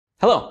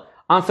Hello,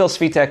 I'm Phil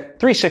Svitek,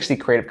 360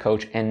 Creative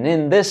Coach, and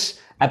in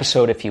this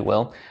episode, if you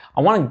will,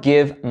 I want to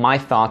give my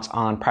thoughts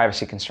on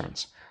privacy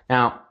concerns.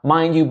 Now,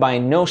 mind you, by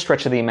no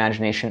stretch of the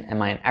imagination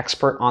am I an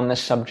expert on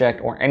this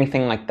subject or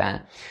anything like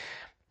that,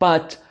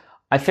 but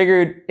I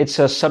figured it's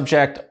a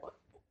subject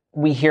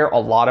we hear a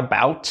lot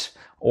about,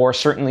 or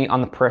certainly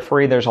on the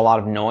periphery, there's a lot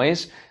of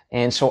noise,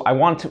 and so I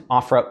wanted to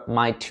offer up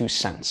my 2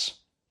 cents.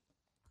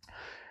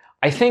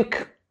 I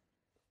think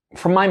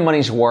for my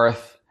money's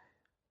worth,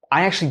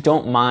 I actually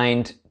don't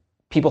mind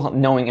people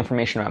knowing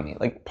information about me.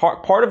 Like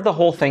part of the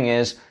whole thing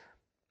is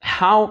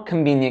how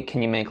convenient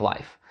can you make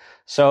life?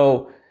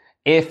 So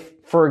if,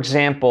 for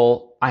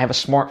example, I have a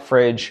smart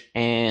fridge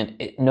and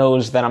it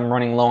knows that I'm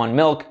running low on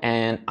milk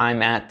and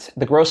I'm at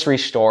the grocery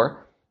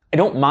store, I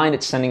don't mind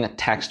it sending a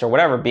text or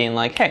whatever being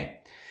like,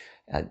 hey,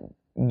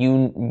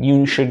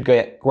 you should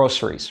get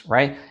groceries,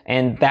 right?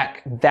 And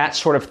that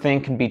sort of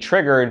thing can be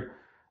triggered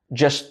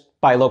just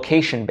by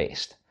location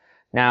based.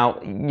 Now,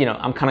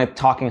 I'm kind of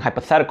talking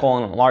hypothetical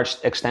in a large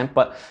extent,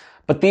 but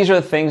these are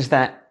the things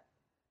that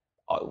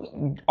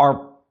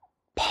are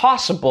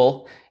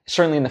possible,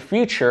 certainly in the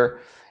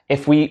future,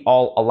 if we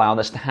all allow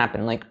this to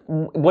happen. Like,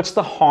 what's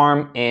the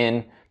harm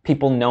in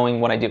people knowing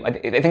what I do?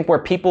 I think where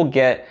people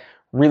get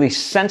really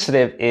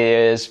sensitive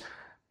is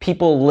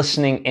people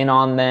listening in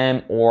on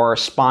them or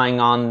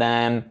spying on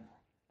them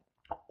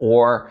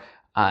or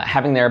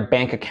having their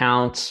bank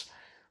accounts,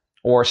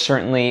 or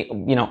certainly,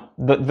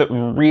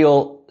 the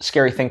real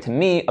scary thing to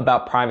me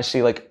about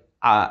privacy,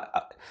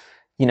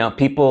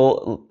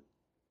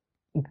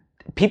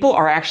 people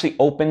are actually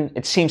open,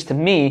 it seems to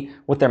me,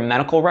 with their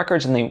medical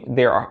records, and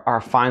they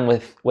are fine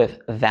with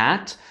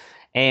that.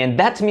 And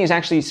that to me is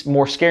actually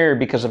more scary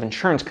because of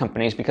insurance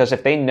companies, because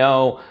if they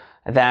know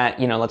that,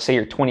 let's say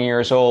you're 20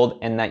 years old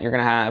and that you're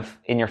going to have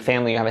in your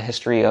family, you have a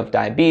history of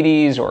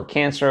diabetes or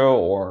cancer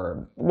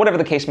or whatever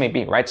the case may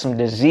be, right? Some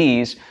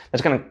disease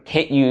that's going to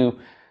hit you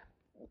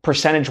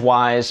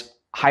percentage-wise,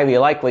 highly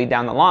likely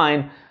down the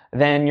line,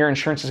 then your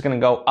insurance is going to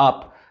go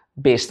up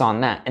based on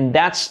that. And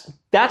that's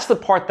the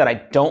part that I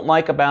don't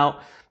like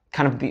about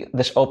kind of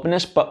this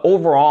openness. But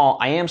overall,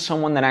 I am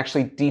someone that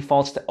actually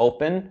defaults to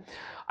open.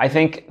 I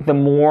think the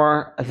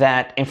more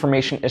that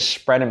information is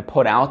spread and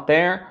put out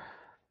there,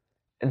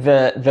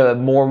 the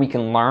more we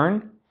can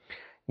learn,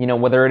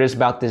 whether it is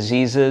about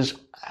diseases.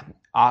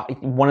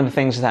 One of the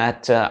things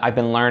that I've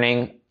been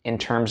learning in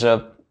terms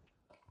of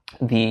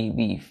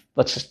the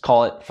let's just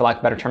call it, for lack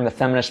of a better term, the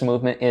feminist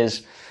movement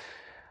is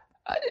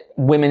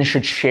women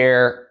should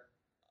share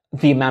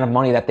the amount of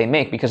money that they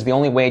make, because the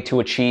only way to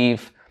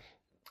achieve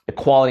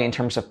equality in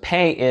terms of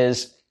pay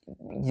is,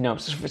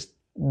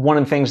 one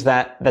of the things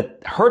that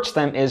hurts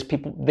them is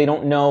they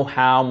don't know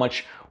how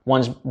much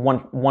one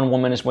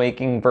woman is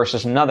making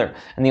versus another.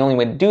 And the only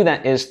way to do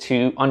that is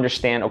to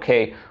understand,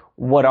 okay,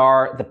 what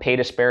are the pay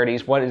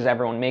disparities? What is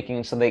everyone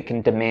making, so they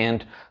can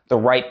demand the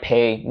right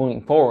pay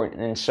moving forward?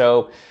 And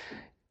so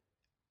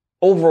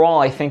overall,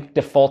 I think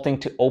defaulting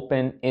to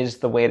open is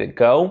the way to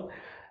go.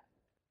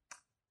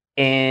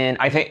 And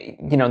I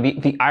think,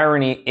 the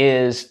irony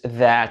is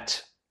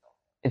that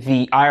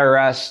the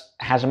IRS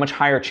has a much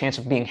higher chance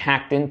of being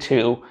hacked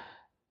into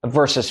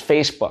versus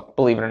Facebook,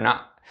 believe it or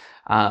not.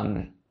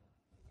 I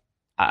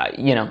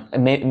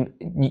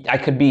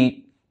could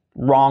be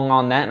wrong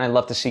on that, and I'd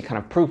love to see kind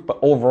of proof, but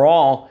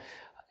overall,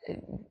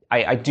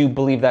 I do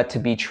believe that to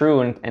be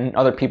true, and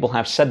other people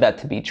have said that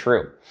to be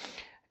true.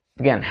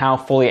 Again, how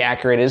fully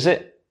accurate is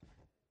it?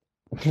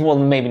 We'll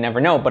maybe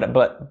never know, but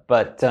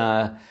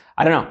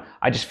I don't know.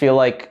 I just feel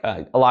like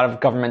a lot of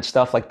government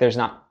stuff, like there's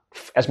not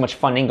as much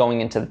funding going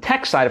into the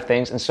tech side of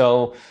things, and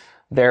so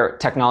their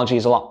technology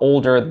is a lot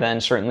older than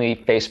certainly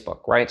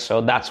Facebook, right?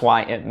 So that's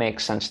why it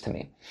makes sense to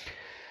me.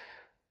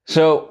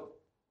 So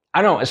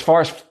I don't know, as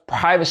far as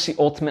privacy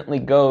ultimately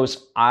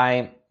goes,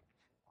 I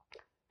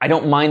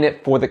don't mind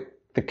it for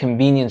the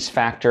convenience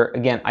factor.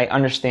 Again, I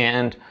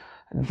understand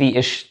the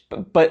issue,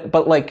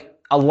 but like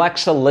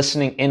Alexa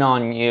listening in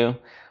on you,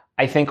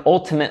 I think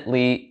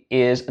ultimately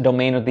is a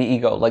domain of the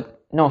ego. Like,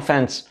 no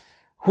offense,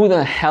 who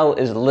the hell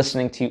is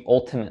listening to you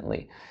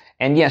ultimately?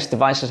 And yes,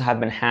 devices have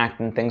been hacked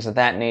and things of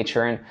that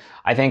nature. And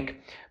I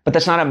think, but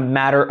that's not a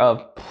matter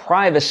of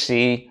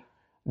privacy.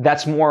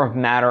 That's more of a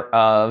matter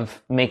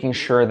of making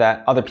sure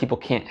that other people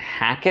can't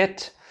hack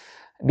it.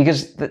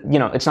 Because,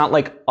 it's not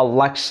like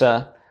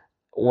Alexa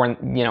or,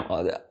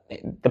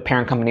 the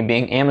parent company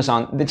being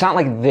Amazon. It's not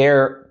like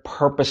they're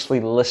purposely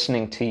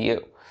listening to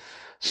you.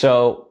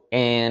 So,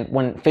 and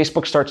when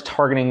Facebook starts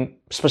targeting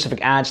specific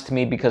ads to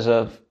me because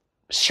of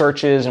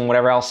searches and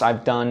whatever else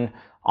I've done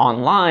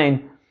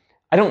online,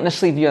 I don't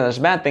necessarily view that as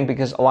a bad thing,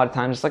 because a lot of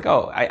times it's like,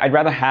 I'd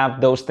rather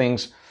have those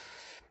things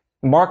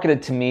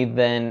marketed to me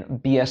than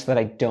BS that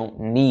I don't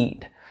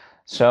need.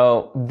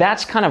 So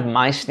that's kind of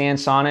my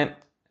stance on it.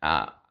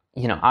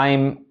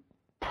 I'm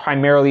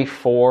primarily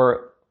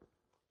for,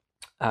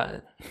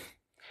 I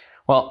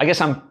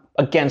guess I'm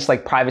against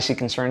like privacy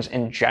concerns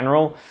in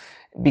general,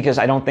 because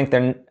I don't think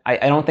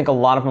a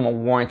lot of them are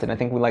warranted. I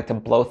think we like to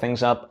blow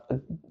things up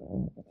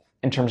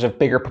in terms of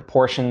bigger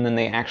proportion than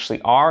they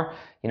actually are.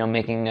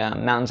 making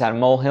mountains out of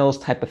molehills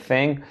type of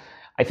thing.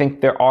 I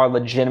think there are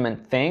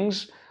legitimate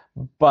things,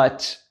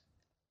 but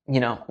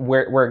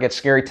where it gets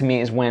scary to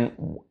me is when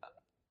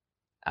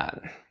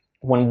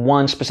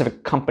one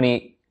specific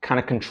company kind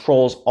of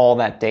controls all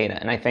that data.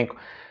 And I think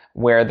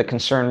where the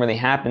concern really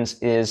happens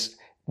is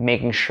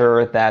making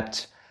sure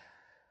that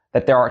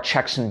there are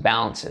checks and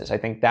balances. I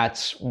think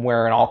that's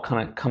where it all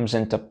kind of comes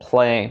into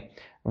play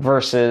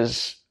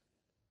versus,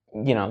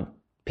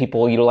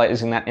 people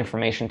utilizing that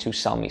information to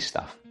sell me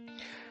stuff.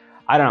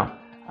 I don't know.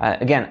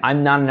 Again,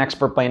 I'm not an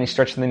expert by any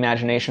stretch of the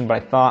imagination, but I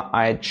thought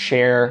I'd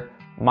share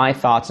my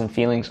thoughts and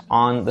feelings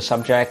on the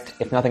subject,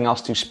 if nothing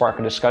else, to spark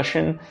a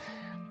discussion,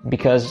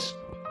 because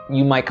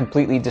you might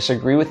completely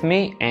disagree with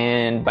me.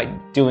 And by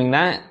doing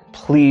that,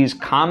 please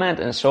comment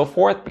and so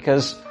forth,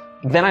 because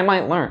then I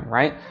might learn,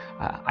 right?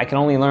 I can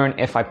only learn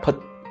if I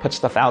put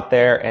stuff out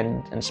there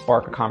and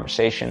spark a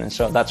conversation. And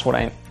so that's what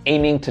I'm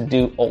aiming to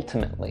do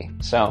ultimately.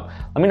 So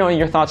let me know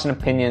your thoughts and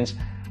opinions.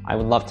 I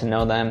would love to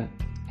know them.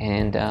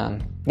 And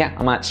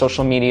I'm at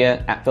social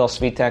media at Phil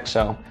Svitek,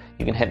 so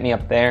you can hit me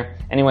up there.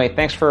 Anyway,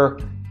 thanks for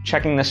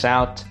checking this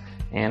out,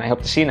 and I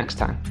hope to see you next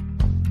time.